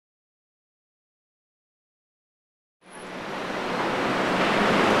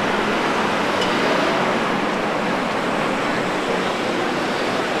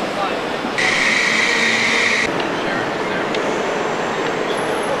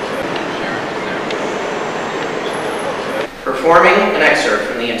Performing an excerpt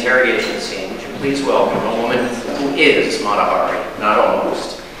from the interrogation scene, would you please welcome a woman who is Mata Hari, not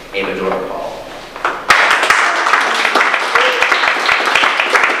almost, Eva Dorrepaal.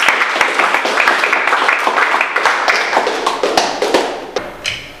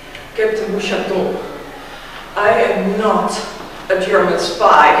 Captain Bouchaton, I am not a German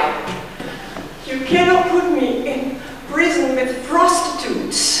spy. You cannot put me in prison with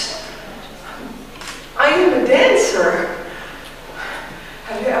prostitutes. I am a dancer.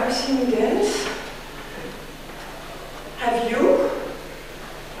 Have you ever seen me dance? Have you?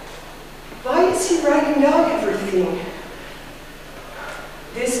 Why is he writing down everything?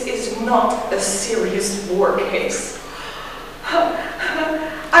 This is not a serious war case.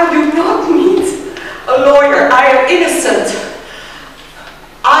 I do not need a lawyer. I am innocent.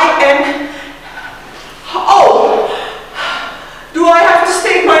 I am... Oh! Do I have to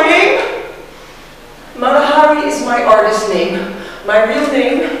state my name? Mata Hari is my artist name. My real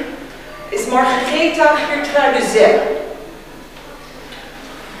name is Margaretha Gertrude.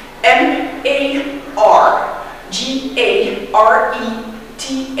 M-A-R-G-A-R-E-T-H-A,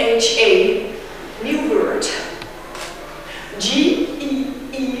 new word. G-E-E-R-T-R-U-I-D-A,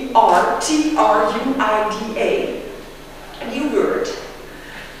 new word.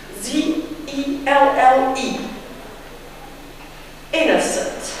 Z-E-L-L-E,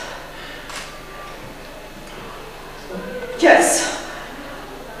 innocent. Yes,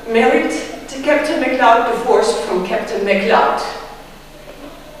 married to Captain MacLeod, divorced from Captain MacLeod.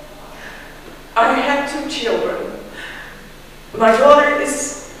 I had 2 children. My daughter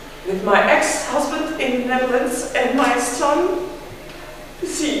is with my ex-husband in the Netherlands, and my son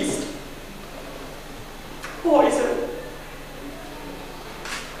deceased. Poison.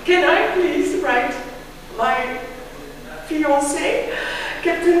 Can I please write my fiancé,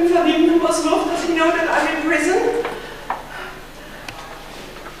 Captain Vadim Maslov, does he know that I'm in prison?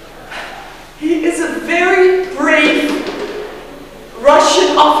 He is a very brave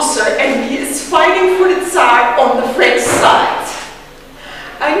Russian officer, and he is fighting for the Tsar on the French side.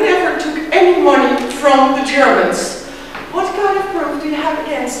 I never took any money from the Germans. What kind of proof do you have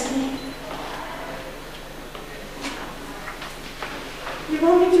against me? You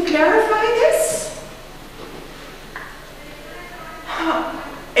want me to clarify this?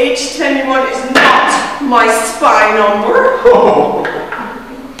 Age 21 is not my spy number. Oh.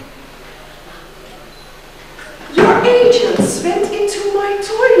 Your agents went into my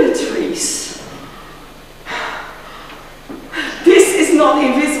toiletries. This is not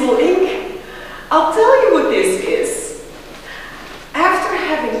invisible ink. I'll tell you what this is. After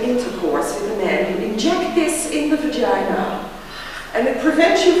having intercourse with a man, you inject this in the vagina, and it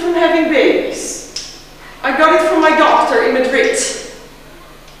prevents you from having babies. I got it from my doctor in Madrid.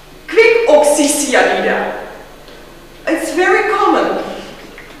 Quick oxycyanide. It's very common.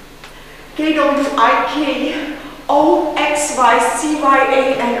 KWIK-OXYCYANID.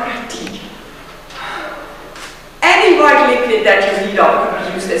 Any white liquid that you heat up could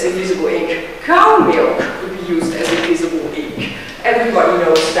be used as invisible ink. Cow milk could be used as invisible ink. Everybody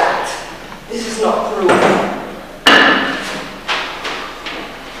knows that. This is not proof.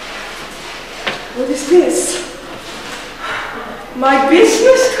 What is this? My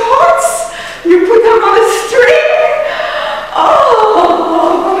business cards? You put them on a string?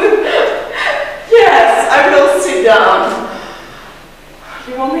 Oh! Yes, I will sit down.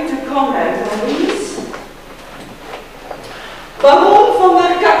 You want me to comment on these? Baron van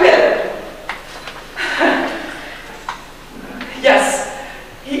der Kapelle. Yes,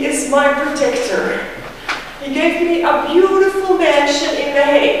 he is my protector. He gave me a beautiful mansion in The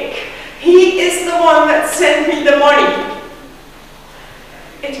Hague. He is the one that sent me the money.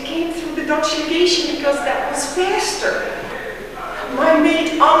 It came through the Dutch legation because that was faster. My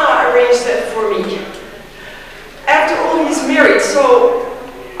maid Anna arranged that for me. After all, he's married, so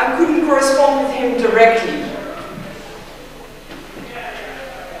I couldn't correspond with him directly.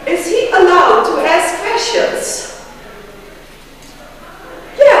 Is he allowed to ask questions?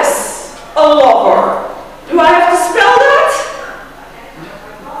 Yes, a lover. Do I have to spell that?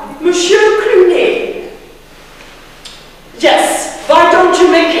 Monsieur Clunet. Yes, why don't you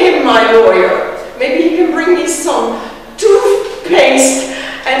make him my lawyer? Maybe he can bring me some toothpaste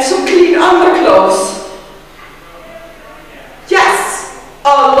and some clean underclothes. Yes, a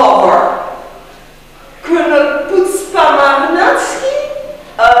lover. Colonel Putzpa-Marnatsky,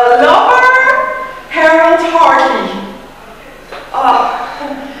 a lover. Harold Hartley.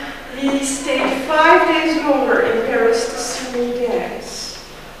 He stayed 5 days longer in Paris to see me dance.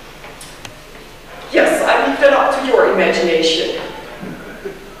 Yes, I leave that up to your imagination.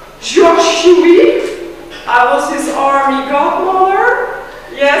 Georges Chouy, I was his army god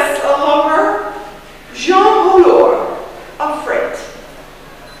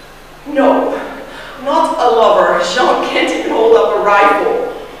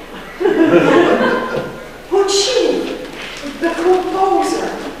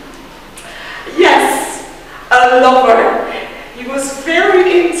lover. He was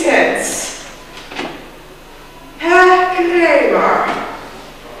very intense. Herr Kramer,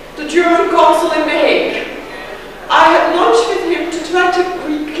 the German consul in The Hague. I had lunch with him to try to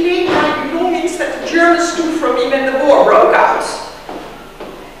reclaim my belongings that the Germans took from me when the war broke out.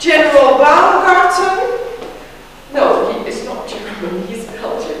 General Baumgarten? No, he is not German, he's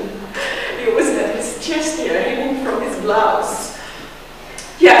Belgian. He always had his chest hair hanging from his blouse.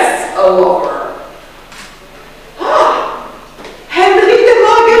 Yes, a lover. Ah, Henry de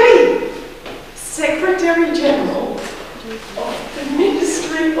Marguerite, Secretary General of the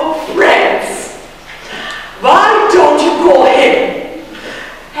Ministry of France. Why don't you call him?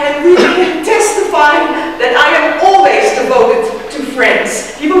 Henry can testify that I am always devoted to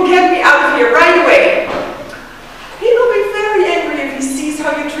France. He will get me out of here right away. He will be very angry if he sees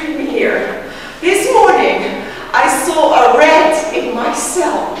how you treat me here. This morning, I saw a rat in my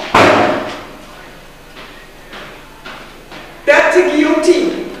cell. That's a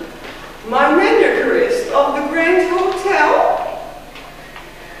guillotine. My manicurist of the Grand Hotel.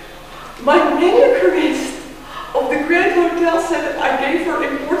 My manicurist of the Grand Hotel said that I gave her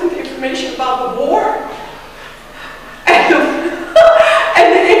important information about the war. And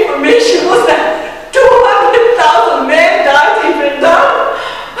the information was that 200,000 men died in Vietnam.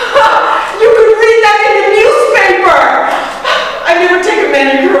 You could read that in the newspaper. I never take a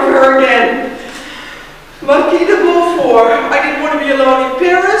manicure of her again. Marquis de Beaufort, I didn't want to be alone in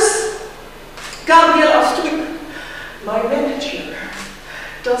Paris. Gabriel Astruc, my manager.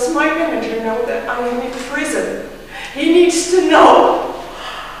 Does my manager know that I am in prison? He needs to know.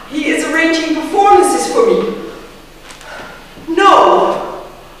 He is arranging performances for me. No,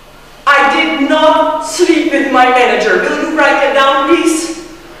 I did not sleep with my manager. Will you write that down, please?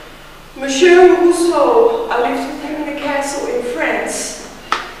 Monsieur Rousseau, I lived with him in a castle in France.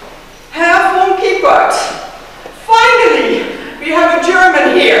 Herr von Kiepert. Finally, we have a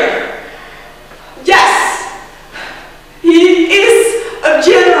German here. Yes, he is a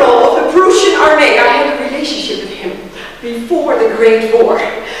general of the Prussian army. I had a relationship with him before the Great War.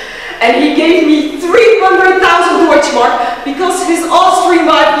 And he gave me 300,000 Deutschmark because his Austrian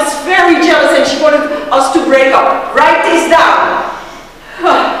wife was very jealous and she wanted us to break up. Write this down.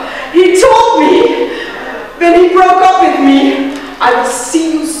 He told me when he broke up with me, I will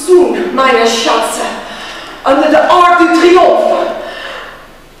see you soon, meine Schatze, under the Arc de Triomphe.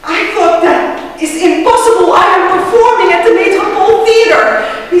 I thought that is impossible. I am performing at the Metropole Theater.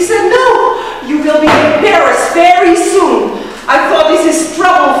 He said, no, you will be in Paris very soon. I thought this is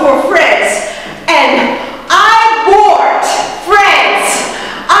trouble for France. And I bored France.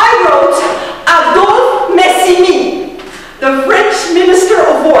 I wrote Adolphe Messimy, the French Minister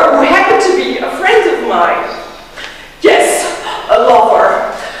of War, who happened to be a friend of mine. Yes, a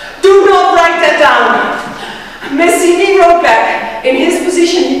lover. Do not write that down. Messimy wrote back, in his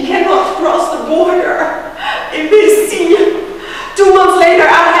position he cannot cross the border. In this sea. 2 months later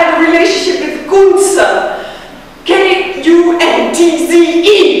I had a relationship with Kunze. Kuntze,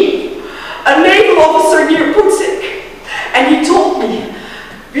 a naval officer near Putzig. And he told me,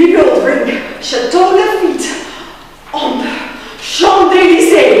 we will drink Chateau